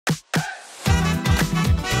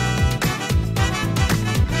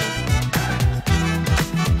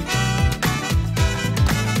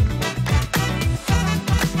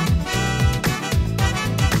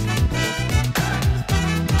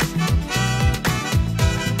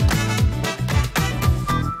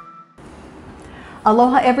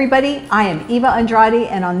Aloha everybody, I am Eva Andrade,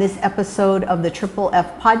 and on this episode of the Triple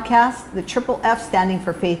F podcast, the Triple F standing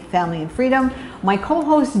for Faith, Family, and Freedom, my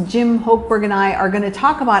co-host Jim Hochberg and I are going to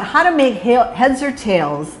talk about how to make heads or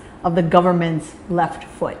tails of the government's left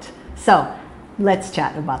foot. So let's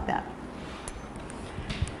chat about that.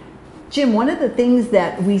 Jim, one of the things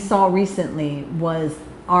that we saw recently was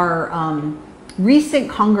our recent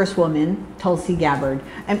Congresswoman, Tulsi Gabbard.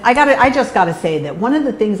 And I just gotta say that one of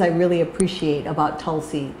the things I really appreciate about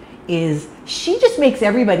Tulsi is she just makes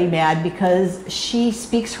everybody mad because she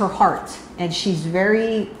speaks her heart and she's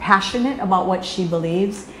very passionate about what she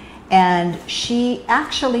believes. And she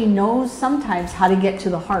actually knows sometimes how to get to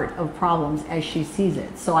the heart of problems as she sees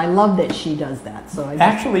it. So I love that she does that. So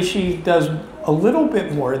actually, she does a little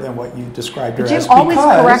bit more than what you described her as. Jim always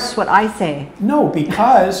corrects what I say. No,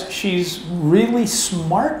 because she's really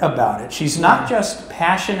smart about it. She's not just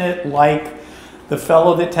passionate like the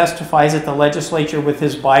fellow that testifies at the legislature with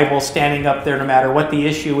his Bible standing up there no matter what the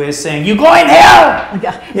issue is saying, "You going hell!"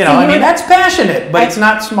 Yeah. You know, I mean, that's passionate, but it's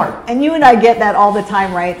not smart. And you and I get that all the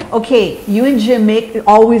time, right? Okay, you and Jim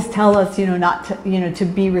always tell us, not to, to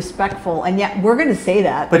be respectful, and yet we're going to say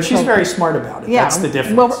that. But she's very smart about it. Yeah, that's the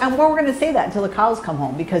difference. Well, and we're going to say that until the cows come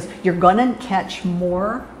home, because you're going to catch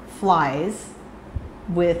more flies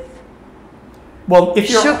with. Well, if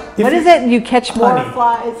you're, what is it? You catch more honey.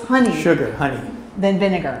 Flies, honey. Sugar, honey. Than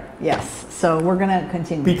vinegar, yes. So we're going to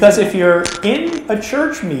continue. Because if you're in a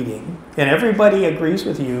church meeting and everybody agrees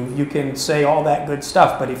with you, you can say all that good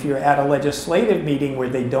stuff. But if you're at a legislative meeting where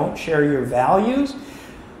they don't share your values,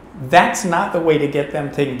 that's not the way to get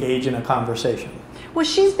them to engage in a conversation. Well,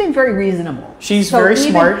 she's been very reasonable. She's very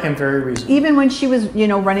smart and very reasonable. Even when she was,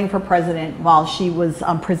 running for president, while she was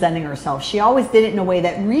presenting herself, she always did it in a way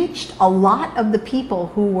that reached a lot of the people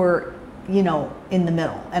who were in the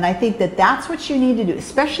middle. And I think that that's what you need to do,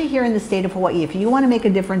 especially here in the state of Hawaii. If you want to make a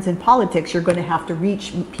difference in politics, you're going to have to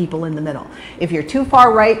reach people in the middle. If you're too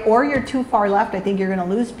far right or you're too far left, I think you're going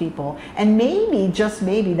to lose people. And maybe, just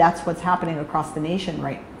maybe, that's what's happening across the nation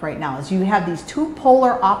right now, is you have these two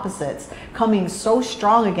polar opposites coming so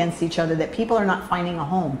strong against each other that people are not finding a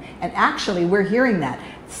home. And actually, we're hearing that.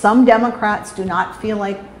 Some Democrats do not feel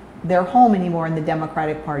like they're home anymore in the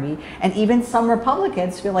Democratic Party, and even some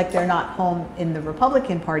Republicans feel like they're not home in the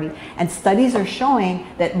Republican Party. And studies are showing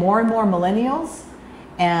that more and more millennials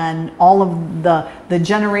and all of the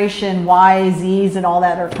generation Y, Zs and all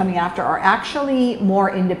that are coming after are actually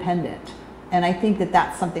more independent. And I think that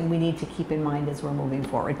that's something we need to keep in mind as we're moving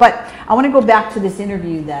forward. But I want to go back to this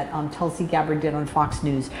interview that Tulsi Gabbard did on Fox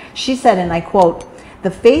News. She said, and I quote,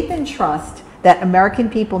 "The faith and trust that American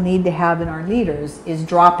people need to have in our leaders is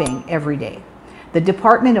dropping every day. The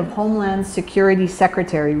Department of Homeland Security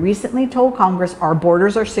Secretary recently told Congress our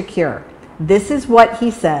borders are secure. This is what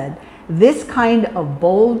he said. This kind of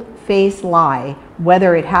bold-faced lie,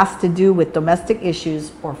 whether it has to do with domestic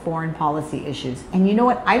issues or foreign policy issues." And you know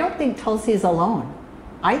what? I don't think Tulsi is alone.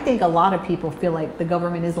 I think a lot of people feel like the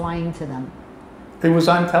government is lying to them. It was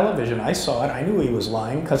on television. I saw it. I knew he was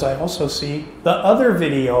lying because I also see the other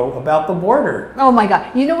video about the border. Oh my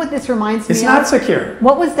God. You know what this reminds me of? It's not secure.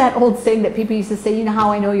 What was that old saying that people used to say,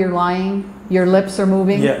 how I know you're lying? Your lips are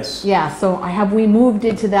moving? Yes. Yeah, so have we moved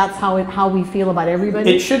into that's how we feel about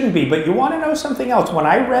everybody? It shouldn't be, but you want to know something else. When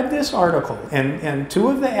I read this article, and two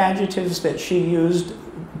of the adjectives that she used,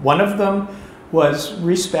 one of them was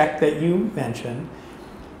respect that you mentioned,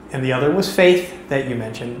 and the other was faith that you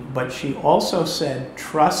mentioned, but she also said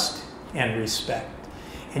trust and respect.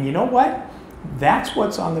 And you know what? That's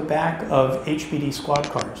what's on the back of HPD squad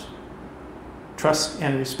cars. Trust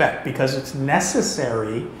and respect, because it's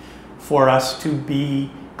necessary for us to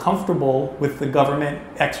be comfortable with the government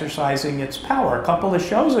exercising its power. A couple of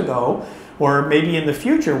shows ago, or maybe in the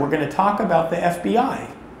future, we're going to talk about the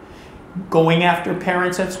FBI going after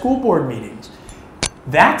parents at school board meetings.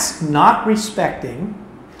 That's not respecting.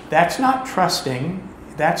 That's not trusting.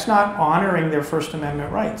 That's not honoring their First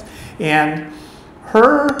Amendment rights. And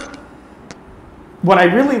what I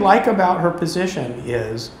really like about her position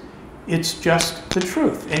is it's just the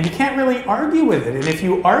truth. And you can't really argue with it. And if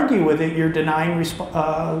you argue with it, you're denying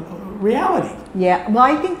reality. Yeah, well,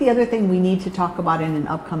 I think the other thing we need to talk about in an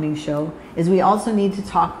upcoming show is we also need to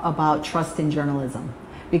talk about trust in journalism,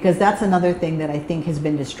 because that's another thing that I think has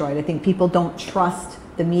been destroyed. I think people don't trust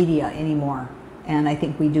the media anymore. And I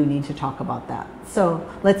think we do need to talk about that. So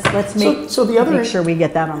let's make sure we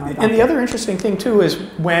get that on our docket. And the other interesting thing too is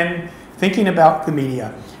when thinking about the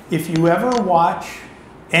media, if you ever watch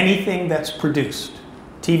anything that's produced,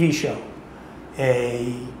 TV show,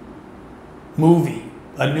 a movie,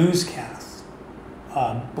 a newscast,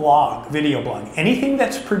 blog, video blog, anything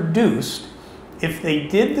that's produced if they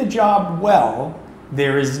did the job well,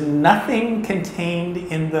 there is nothing contained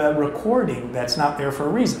in the recording that's not there for a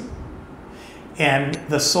reason. And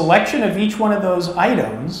the selection of each one of those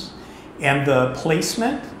items and the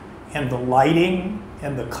placement and the lighting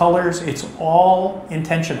and the colors, it's all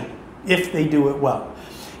intentional if they do it well.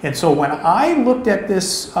 And so when I looked at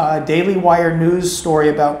this Daily Wire news story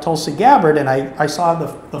about Tulsi Gabbard and I saw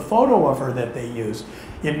the photo of her that they used,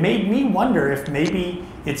 it made me wonder if maybe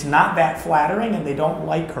it's not that flattering and they don't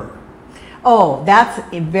like her. Oh, that's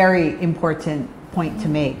a very important point to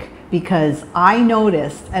make, because I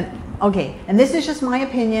noticed, and okay, and this is just my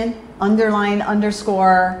opinion, underline,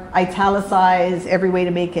 underscore, italicize, every way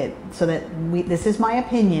to make it so that this is my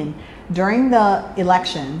opinion. During the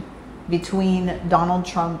election between Donald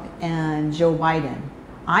Trump and Joe Biden,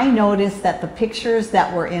 I noticed that the pictures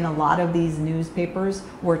that were in a lot of these newspapers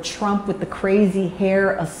were Trump with the crazy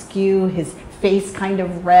hair askew, his face kind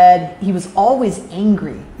of red. He was always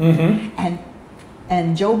angry.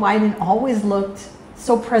 And Joe Biden always looked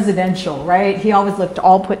so presidential, right? He always looked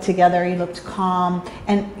all put together. He looked calm.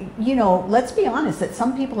 And, you know, let's be honest that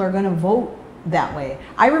some people are going to vote that way.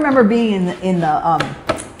 I remember being in the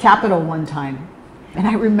Capitol one time, and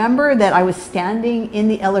I remember that I was standing in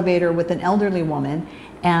the elevator with an elderly woman,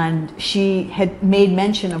 and she had made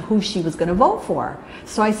mention of who she was going to vote for.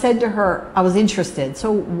 So I said to her, I was interested,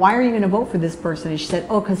 so why are you going to vote for this person? And she said,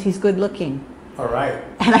 oh, because he's good looking. All right.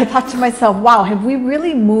 And I thought to myself, wow, have we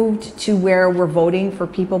really moved to where we're voting for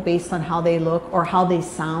people based on how they look or how they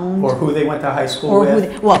sound? Or who they went to high school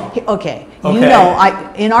with? Okay. You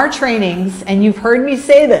know, in our trainings, and you've heard me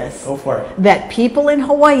say this, go for it, that people in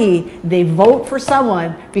Hawaii, they vote for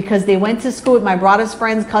someone because they went to school with my brother's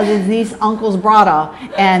friends, cousins, niece, uncle's brother,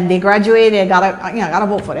 and they graduated, gotta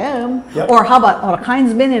vote for them. Yep. Or how about, oh,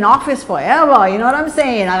 Kein's been in office forever, you know what I'm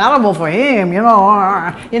saying? I gotta vote for him, you know,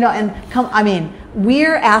 and I mean,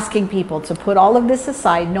 we're asking people to put all of this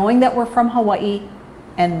aside, knowing that we're from Hawaii,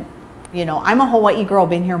 and, you know, I'm a Hawaii girl,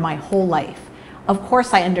 been here my whole life. Of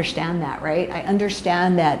course, I understand that, right? I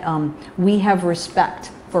understand that we have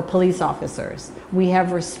respect for police officers. We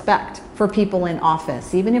have respect for people in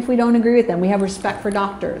office. Even if we don't agree with them, we have respect for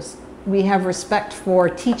doctors. We have respect for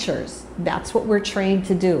teachers. That's what we're trained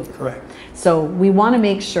to do. Correct. So we want to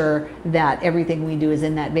make sure that everything we do is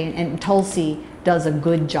in that vein. And Tulsi does a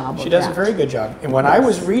good job of that. She does a very good job. And when I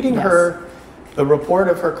was reading her, the report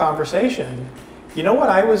of her conversation, you know what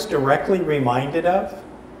I was directly reminded of?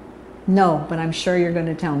 No, but I'm sure you're going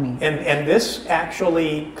to tell me. And this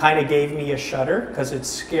actually kind of gave me a shudder because it's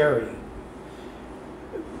scary.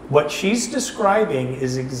 What she's describing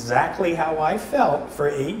is exactly how I felt for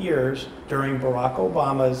 8 years during Barack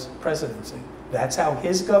Obama's presidency. That's how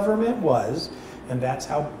his government was, and that's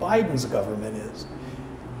how Biden's government is.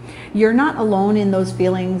 You're not alone in those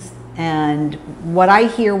feelings, and what I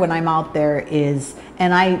hear when I'm out there is,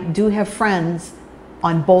 and I do have friends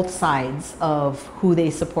on both sides of who they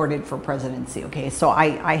supported for presidency, okay? So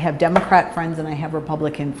I have Democrat friends and I have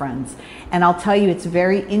Republican friends. And I'll tell you, it's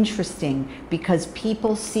very interesting because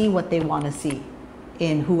people see what they want to see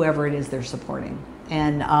in whoever it is they're supporting.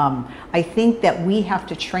 And I think that we have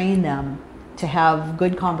to train them to have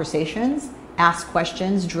good conversations, ask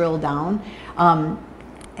questions, drill down,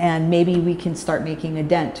 and maybe we can start making a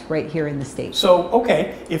dent right here in the state. So,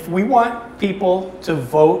 okay, if we want people to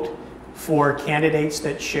vote for candidates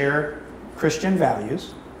that share Christian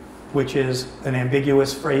values, which is an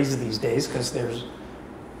ambiguous phrase these days because there's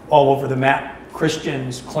all over the map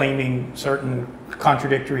Christians claiming certain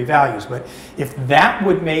contradictory values. But if that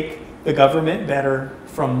would make the government better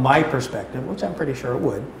from my perspective, which I'm pretty sure it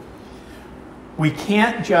would, we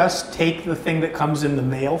can't just take the thing that comes in the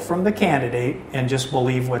mail from the candidate and just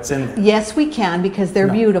believe what's in there. Yes, we can, because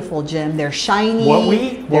they're beautiful, Jim. They're shiny, what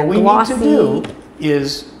we glossy. need to do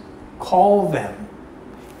is call them.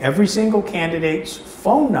 Every single candidate's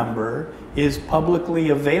phone number is publicly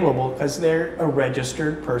available because they're a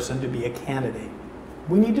registered person to be a candidate.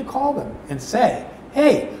 We need to call them and say,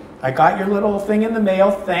 hey, I got your little thing in the mail,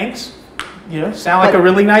 thanks. You know, sound like a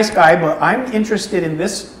really nice guy, but I'm interested in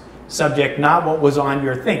this subject, not what was on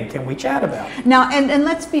your thing. Can we chat about it? Now, and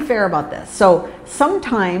let's be fair about this. So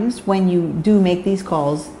sometimes when you do make these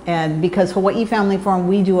calls, and because Hawaii Family Forum,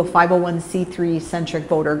 we do a 501c3 centric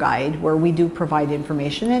voter guide where we do provide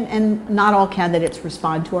information, and not all candidates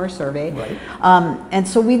respond to our survey. Right. And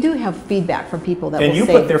so we do have feedback from people that and will you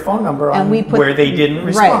say, put their phone number on where they didn't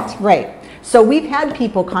respond. Right. So we've had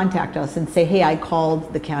people contact us and say, hey, I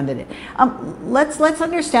called the candidate. Let's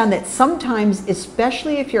understand that sometimes,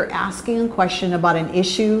 especially if you're asking a question about an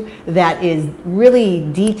issue that is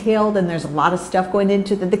really detailed and there's a lot of stuff going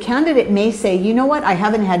into it, the candidate may say, you know what, I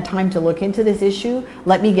haven't had time to look into this issue,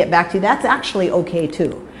 let me get back to you. That's actually okay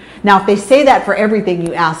too. Now, if they say that for everything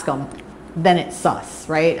you ask them, then it's sus,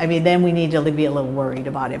 right? I mean, then we need to be a little worried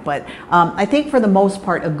about it. But I think for the most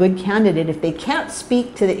part, a good candidate, if they can't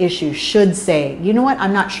speak to the issue, should say, you know what,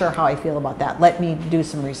 I'm not sure how I feel about that. Let me do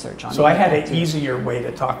some research on it. So I had an easier way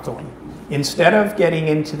to talk to them. Instead of getting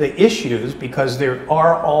into the issues, because there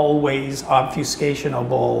are always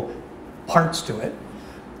obfuscationable parts to it,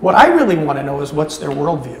 what I really want to know is what's their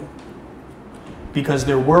worldview. Because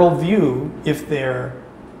their worldview, if they're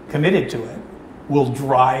committed to it, will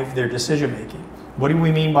drive their decision making. What do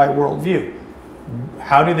we mean by worldview?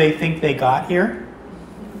 How do they think they got here?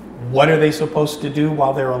 What are they supposed to do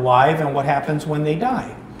while they're alive, and what happens when they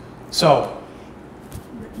die? So,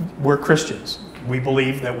 we're Christians. We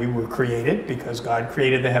believe that we were created because God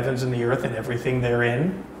created the heavens and the earth and everything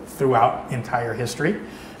therein throughout entire history.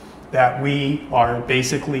 That we are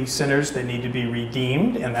basically sinners that need to be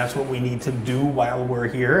redeemed, and that's what we need to do while we're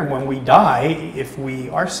here. And when we die, if we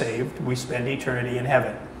are saved, we spend eternity in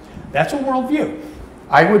heaven. That's a worldview.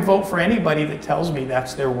 I would vote for anybody that tells me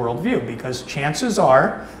that's their worldview, because chances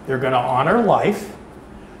are they're going to honor life,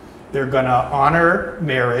 they're going to honor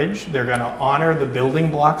marriage, they're going to honor the building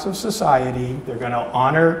blocks of society, they're going to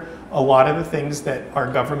honor a lot of the things that our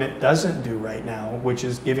government doesn't do right now, which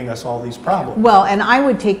is giving us all these problems. Well, and I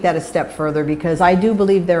would take that a step further, because I do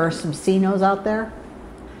believe there are some CNOs out there,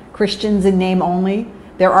 Christians in name only.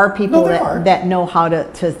 There are people that know how to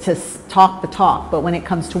talk the talk, but when it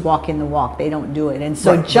comes to walking the walk, they don't do it. And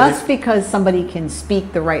so right, just because somebody can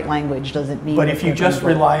speak the right language doesn't mean... But if you just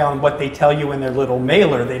rely on what they tell you in their little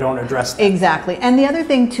mailer, they don't address that. Exactly. And the other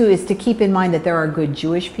thing, too, is to keep in mind that there are good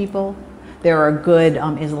Jewish people. There are good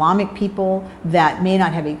Islamic people that may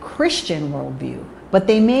not have a Christian worldview, but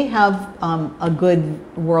they may have a good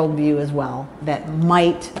worldview as well that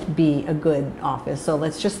might be a good office. So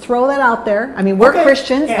let's just throw that out there. I mean, we're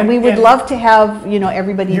Christians, and we would love to have, you know,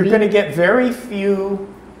 everybody. You're going to get very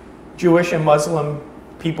few Jewish and Muslim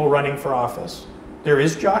people running for office. There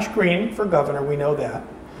is Josh Green for governor, we know that.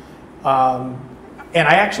 And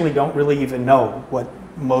I actually don't really even know what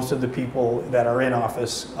most of the people that are in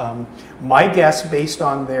office. My guess, based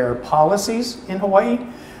on their policies in Hawaii,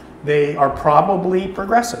 they are probably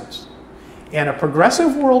progressives. And a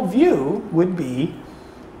progressive worldview would be,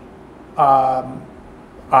 I'm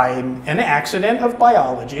an accident of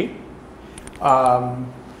biology.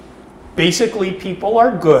 Basically, people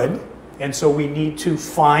are good, and so we need to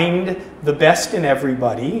find the best in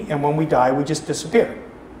everybody, and when we die, we just disappear.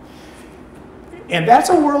 And that's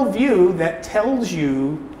a worldview that tells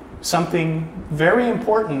you something very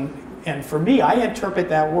important. And for me, I interpret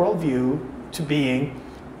that worldview to being,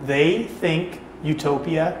 they think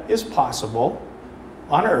utopia is possible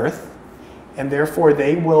on Earth, and therefore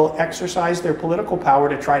they will exercise their political power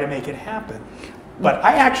to try to make it happen. But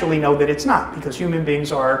I actually know that it's not, because human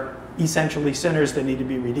beings are essentially sinners that need to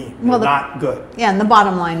be redeemed. They're not good. Yeah, and the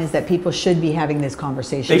bottom line is that people should be having this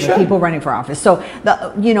conversation with people running for office. So,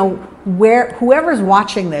 whoever's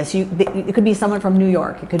watching this, it could be someone from New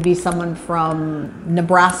York, it could be someone from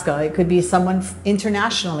Nebraska, it could be someone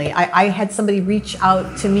internationally. I had somebody reach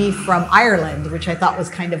out to me from Ireland, which I thought was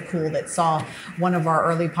kind of cool, that saw one of our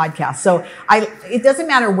early podcasts. So it doesn't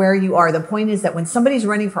matter where you are. The point is that when somebody's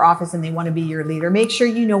running for office and they want to be your leader, make sure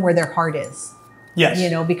you know where their heart is. Yes. You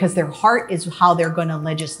know, because their heart is how they're going to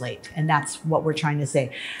legislate. And that's what we're trying to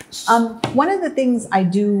say. One of the things I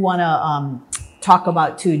do want to talk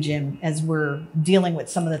about too, Jim, as we're dealing with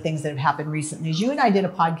some of the things that have happened recently, is you and I did a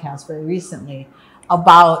podcast very recently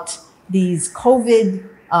about these COVID,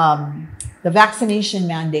 the vaccination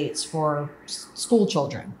mandates for school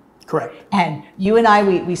children. Correct. And you and I,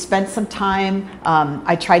 we spent some time.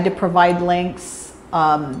 I tried to provide links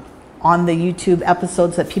on the YouTube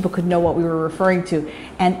episodes so that people could know what we were referring to.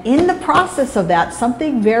 And in the process of that,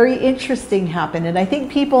 something very interesting happened. And I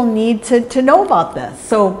think people need to know about this.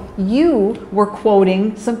 So you were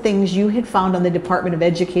quoting some things you had found on the Department of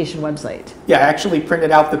Education website. Yeah, I actually printed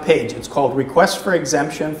out the page. It's called Request for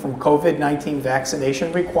Exemption from COVID-19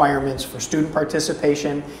 Vaccination Requirements for Student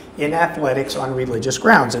Participation in Athletics on Religious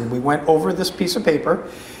Grounds. And we went over this piece of paper.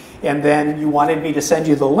 And then you wanted me to send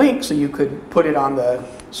you the link so you could put it on the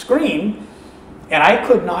screen. And I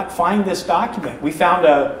could not find this document. We found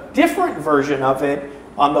a different version of it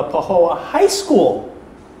on the Pahoa High School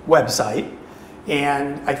website.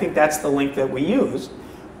 And I think that's the link that we used.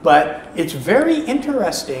 But it's very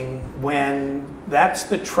interesting when that's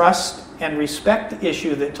the trust and respect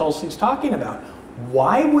issue that Tulsi's talking about.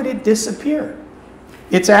 Why would it disappear?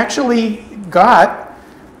 It's actually got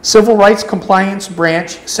Civil Rights Compliance Branch,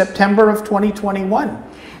 September of 2021.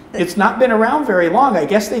 It's not been around very long. I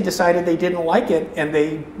guess they decided they didn't like it and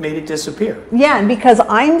they made it disappear. Yeah, and because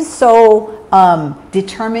I'm so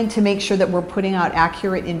determined to make sure that we're putting out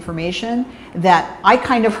accurate information, that I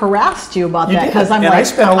kind of harassed you about that, because I'm and like, I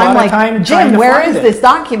spent a lot of time trying Jim, to where find is it. this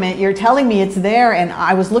document? You're telling me it's there, and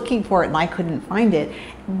I was looking for it and I couldn't find it.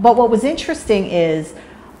 But what was interesting is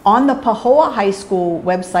on the Pahoa High School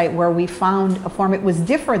website where we found a form, it was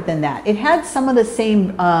different than that. It had some of the same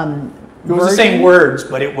It was the same words,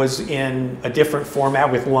 but it was in a different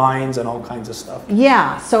format with lines and all kinds of stuff.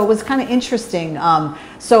 Yeah, so it was kind of interesting.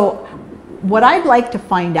 So what I'd like to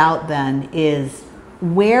find out then is,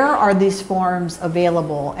 where are these forms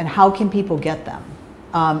available and how can people get them?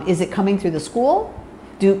 Is it coming through the school?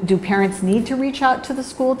 Do parents need to reach out to the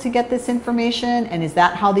school to get this information? And is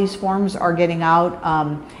that how these forms are getting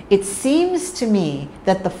out? It seems to me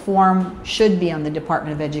that the form should be on the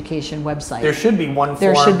Department of Education website. There should be one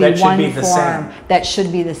There form should be that should one be the same. form that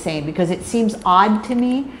should be the same, because it seems odd to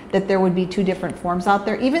me that there would be two different forms out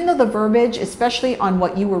there, even though the verbiage, especially on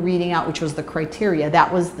what you were reading out, which was the criteria,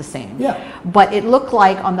 that was the same. Yeah. But it looked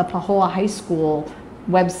like on the Pahoa High School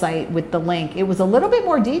website with the link, it was a little bit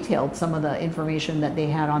more detailed, some of the information that they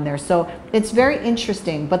had on there. So it's very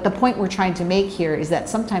interesting. But the point we're trying to make here is that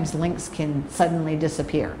sometimes links can suddenly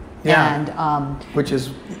disappear. Yeah. And which is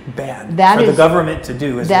bad. That For the is- government to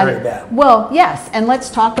do is very bad. well, yes, and let's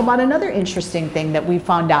talk about another interesting thing that we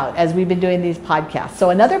found out as we've been doing these podcasts. So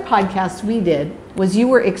another podcast we did was you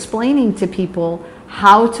were explaining to people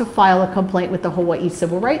how to file a complaint with the Hawaii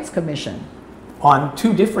Civil Rights Commission. On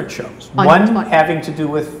two different shows. On One one. having to do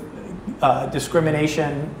with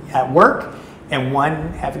discrimination at work, and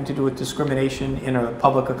one having to do with discrimination in a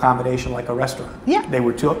public accommodation like a restaurant. Yeah. They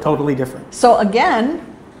were totally different. So again,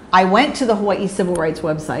 I went to the Hawaii Civil Rights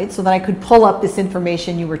website so that I could pull up this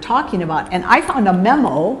information you were talking about, and I found a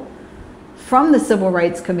memo from the Civil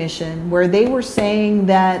Rights Commission where they were saying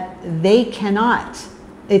that they cannot,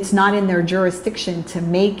 it's not in their jurisdiction to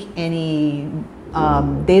make any,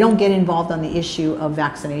 they don't get involved on the issue of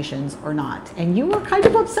vaccinations or not. And you were kind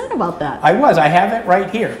of upset about that. I have it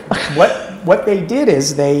right here. What they did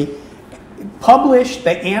is they published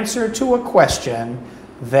the answer to a question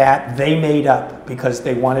that they made up because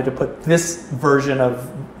they wanted to put this version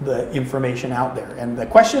of the information out there. And the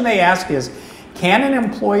question they asked is, can an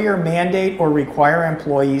employer mandate or require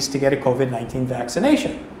employees to get a COVID-19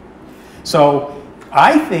 vaccination? So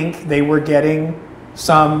I think they were getting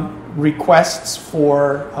some requests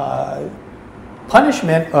for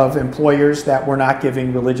punishment of employers that were not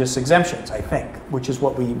giving religious exemptions, I think, which is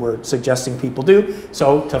what we were suggesting people do.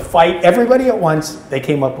 So to fight everybody at once, they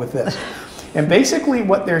came up with this. And basically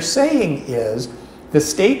what they're saying is the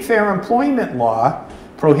state fair employment law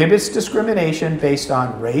prohibits discrimination based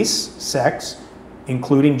on race, sex,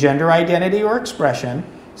 including gender identity or expression,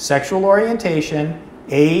 sexual orientation,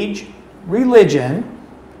 age, religion,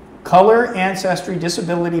 color, ancestry,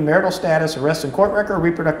 disability, marital status, arrest and court record,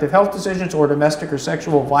 reproductive health decisions, or domestic or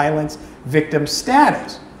sexual violence victim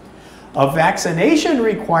status. A vaccination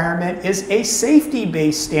requirement is a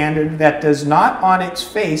safety-based standard that does not on its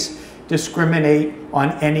face discriminate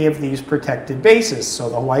on any of these protected bases. So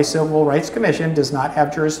the Hawaii Civil Rights Commission does not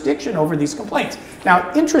have jurisdiction over these complaints.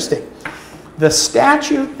 Now, interesting, the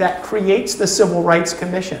statute that creates the Civil Rights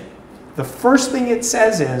Commission, the first thing it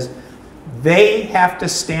says is they have to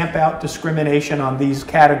stamp out discrimination on these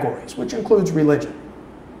categories, which includes religion.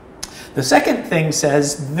 The second thing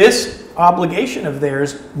says this obligation of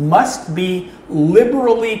theirs must be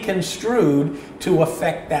liberally construed to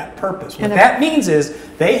affect that purpose. What that means is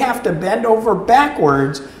they have to bend over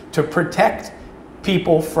backwards to protect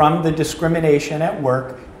people from the discrimination at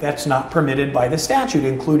work that's not permitted by the statute,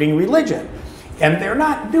 including religion. And they're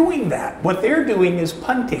not doing that. What they're doing is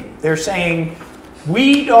punting. They're saying,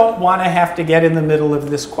 we don't want to have to get in the middle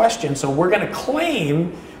of this question, so we're going to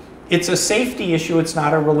claim it's a safety issue, it's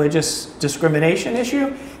not a religious discrimination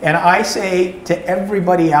issue. And I say to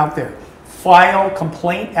everybody out there, file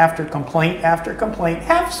complaint after complaint after complaint.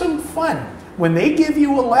 Have some fun. When they give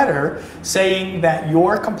you a letter saying that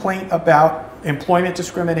your complaint about employment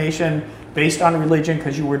discrimination based on religion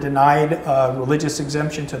because you were denied a religious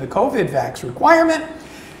exemption to the COVID vax requirement,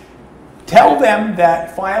 tell them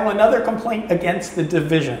that file another complaint against the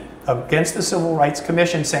division, against the Civil Rights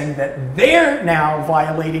Commission, saying that they're now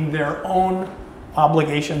violating their own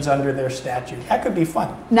obligations under their statute. That could be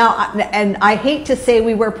fun. Now, and I hate to say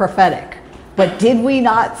we were prophetic, But did we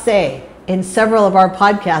not say in several of our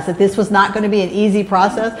podcasts that this was not going to be an easy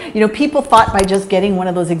process? You know, people thought by just getting one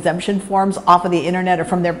of those exemption forms off of the internet or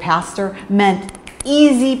from their pastor meant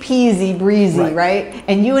easy peasy breezy, right?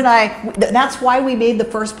 And you and I, that's why we made the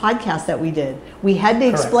first podcast that we did. We had to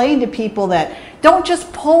explain to people that don't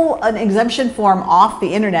just pull an exemption form off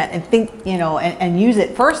the internet and think, you know, and use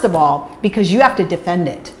it, first of all, because you have to defend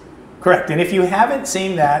it. Correct. And if you haven't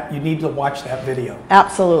seen that, you need to watch that video.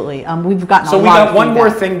 Absolutely. We've gotten so a lot of feedback. So we got one more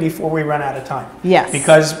thing before we run out of time. Yes.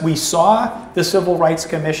 Because we saw the Civil Rights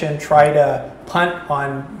Commission try to punt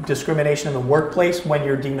on discrimination in the workplace when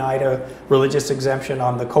you're denied a religious exemption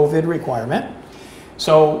on the COVID requirement.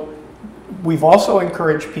 So we've also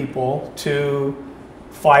encouraged people to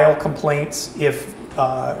file complaints if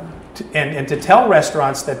and to tell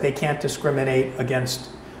restaurants that they can't discriminate against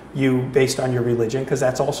you based on your religion, because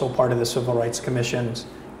that's also part of the Civil Rights Commission's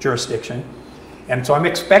jurisdiction. And so I'm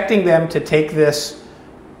expecting them to take this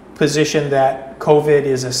position that COVID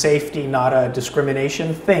is a safety, not a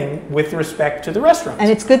discrimination thing with respect to the restaurants.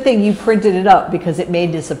 And it's a good thing you printed it up because it may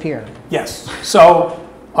disappear. Yes. So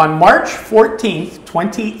on March 14th,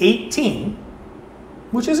 2018,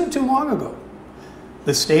 which isn't too long ago,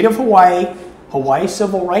 the state of Hawaii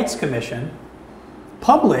Civil Rights Commission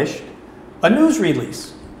published a news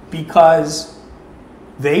release because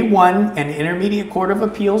they won an Intermediate Court of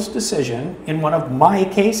Appeals decision in one of my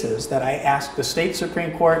cases that I asked the state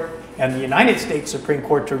Supreme Court and the United States Supreme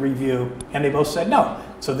Court to review, and they both said no.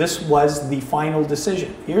 So this was the final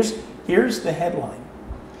decision. Here's the headline.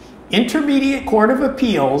 Intermediate Court of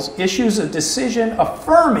Appeals issues a decision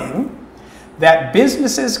affirming that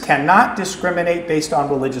businesses cannot discriminate based on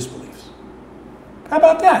religious beliefs. How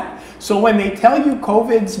about that? So when they tell you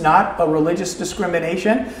COVID's not a religious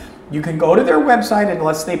discrimination, you can go to their website, and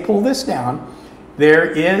unless they pull this down, there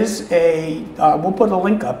is we'll put a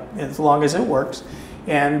link up as long as it works.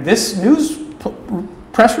 And this news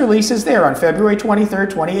press release is there. On February 23rd,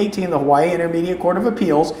 2018, the Hawaii Intermediate Court of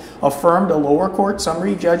Appeals affirmed a lower court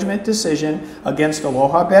summary judgment decision against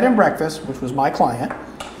Aloha Bed and Breakfast, which was my client,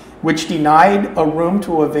 which denied a room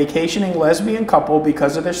to a vacationing lesbian couple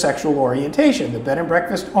because of their sexual orientation. The bed and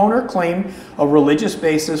breakfast owner claimed a religious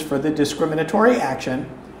basis for the discriminatory action,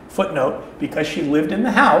 footnote, because she lived in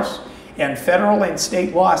the house, and federal and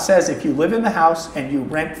state law says if you live in the house and you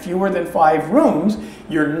rent fewer than 5 rooms,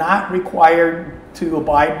 you're not required to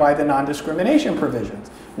abide by the non-discrimination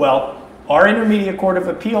provisions. Well, our Intermediate Court of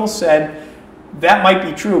Appeals said that might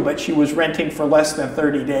be true, but she was renting for less than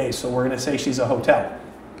 30 days, so we're going to say she's a hotel.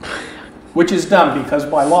 Which is dumb, because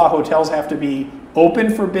by law, hotels have to be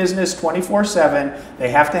open for business 24/7. They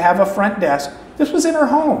have to have a front desk. This was in her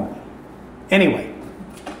home. Anyway,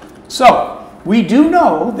 so we do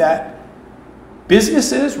know that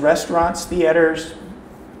businesses, restaurants, theaters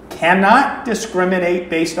cannot discriminate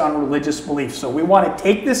based on religious beliefs. So we want to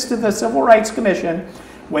take this to the Civil Rights Commission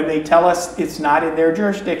when they tell us it's not in their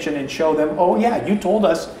jurisdiction and show them, oh yeah, you told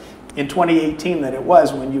us in 2018 that it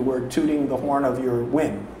was when you were tooting the horn of your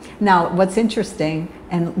win. Now, what's interesting,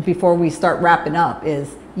 and before we start wrapping up,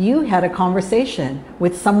 is you had a conversation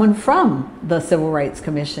with someone from the Civil Rights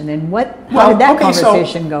Commission, and how did that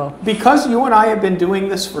conversation go? Because you and I have been doing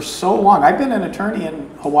this for so long, I've been an attorney in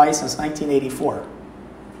Hawaii since 1984.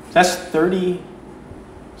 That's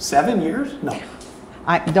 37 years? No.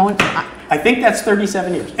 I think that's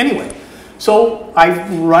 37 years. Anyway, so I've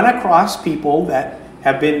run across people that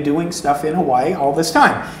have been doing stuff in Hawaii all this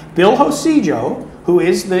time. Bill Hosijo, who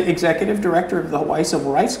is the executive director of the Hawaii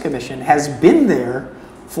Civil Rights Commission, has been there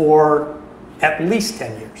for at least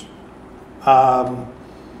 10 years. I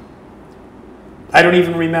don't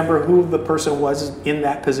even remember who the person was in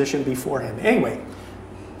that position before him. Anyway,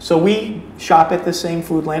 so we shop at the same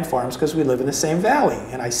Foodland Farms because we live in the same valley,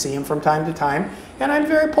 and I see him from time to time, and I'm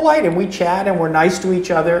very polite, and we chat, and we're nice to each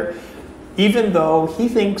other, even though he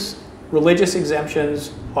thinks religious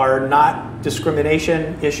exemptions are not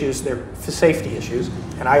discrimination issues, they're safety issues,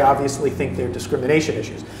 and I obviously think they're discrimination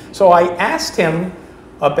issues. So I asked him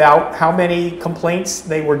about how many complaints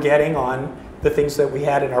they were getting on the things that we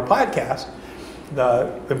had in our podcast,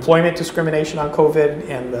 the employment discrimination on COVID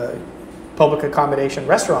and the public accommodation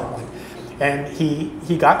restaurant one. And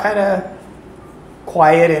he got kind of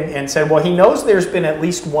quiet and said, well, he knows there's been at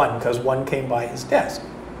least one because one came by his desk.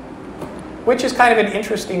 Which is kind of an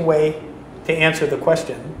interesting way to answer the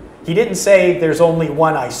question. He didn't say there's only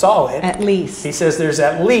one, I saw it. At least. He says there's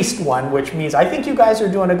at least one, which means I think you guys are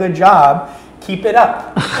doing a good job. Keep it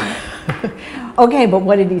up. Okay, but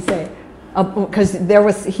what did he say? Because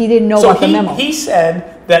he didn't know about the memo. He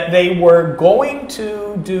said that they were going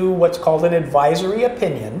to do what's called an advisory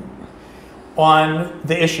opinion on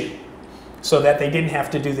the issue. so that they didn't have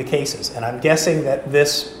to do the cases. And I'm guessing that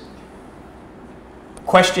this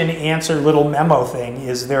question answer little memo thing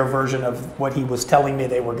is their version of what he was telling me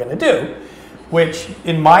they were going to do, which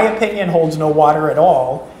in my opinion holds no water at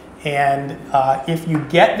all. And if you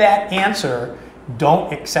get that answer,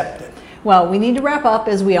 don't accept it. Well, we need to wrap up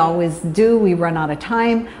as we always do. We run out of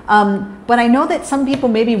time. But I know that some people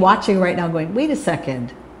may be watching right now going, wait a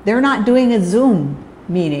second, they're not doing a Zoom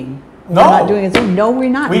meeting. No. We're not doing a Zoom. No, we're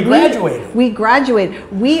not. We graduated. We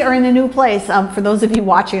graduated. We are in a new place. For those of you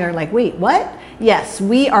watching are like, wait, what? Yes,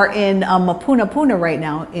 we are in Mapunapuna right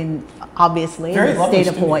now, obviously in the state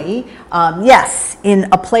of Hawaii. Yes, in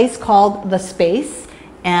a place called The Space.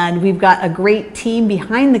 And we've got a great team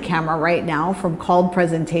behind the camera right now from Called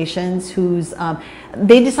Presentations,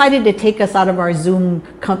 they decided to take us out of our Zoom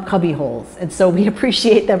cubby holes. And so we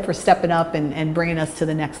appreciate them for stepping up and bringing us to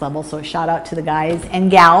the next level. So shout out to the guys and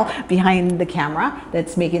gal behind the camera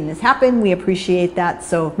that's making this happen. We appreciate that.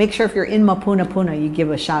 So make sure if you're in Mapunapuna, you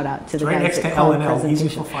give a shout out to the guys. Right next to L&L, easy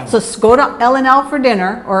for fun. So go to L&L for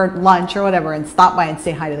dinner or lunch or whatever and stop by and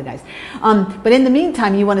say hi to the guys. But in the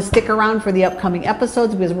meantime, you want to stick around for the upcoming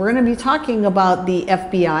episodes because we're going to be talking about the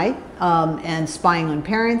FBI and spying on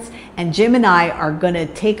parents. And Jim and I are going to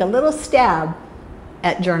take a little stab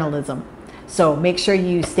at journalism. So make sure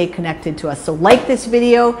you stay connected to us. So like this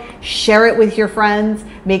video, share it with your friends.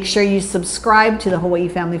 Make sure you subscribe to the Hawaii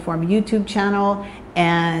Family Forum YouTube channel.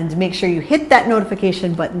 And make sure you hit that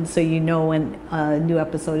notification button so you know when a new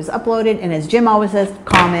episode is uploaded. And as Jim always says,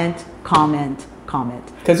 comment, comment, comment.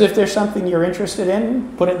 Because if there's something you're interested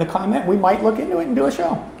in, put it in the comment. We might look into it and do a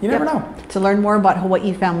show. You never know. To learn more about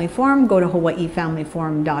Hawaii Family Forum, go to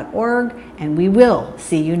hawaiifamilyforum.org, and we will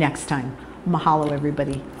see you next time. Mahalo,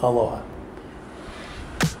 everybody. Aloha.